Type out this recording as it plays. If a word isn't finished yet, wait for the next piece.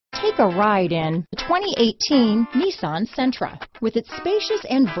Take a ride in the 2018 Nissan Sentra. With its spacious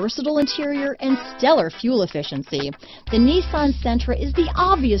and versatile interior and stellar fuel efficiency, the Nissan Sentra is the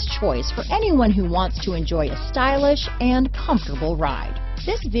obvious choice for anyone who wants to enjoy a stylish and comfortable ride.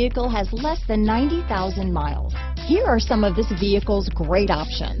 This vehicle has less than 90,000 miles. Here are some of this vehicle's great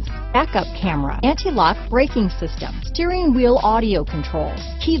options: backup camera, anti-lock braking system, steering wheel audio controls,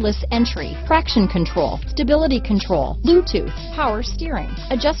 keyless entry, traction control, stability control, Bluetooth, power steering,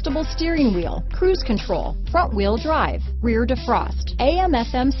 adjustable steering wheel, cruise control, front wheel drive, rear defrost,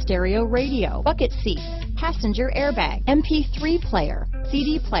 AM/FM stereo radio, bucket seats, passenger airbag, MP3 player,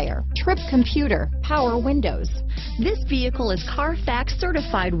 CD player, trip computer, power windows. This vehicle is Carfax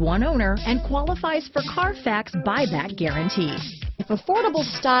certified one owner and qualifies for Carfax buyback guarantee. If affordable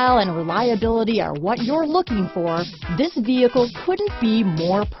style and reliability are what you're looking for, this vehicle couldn't be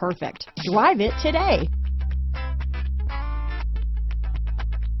more perfect. Drive it today.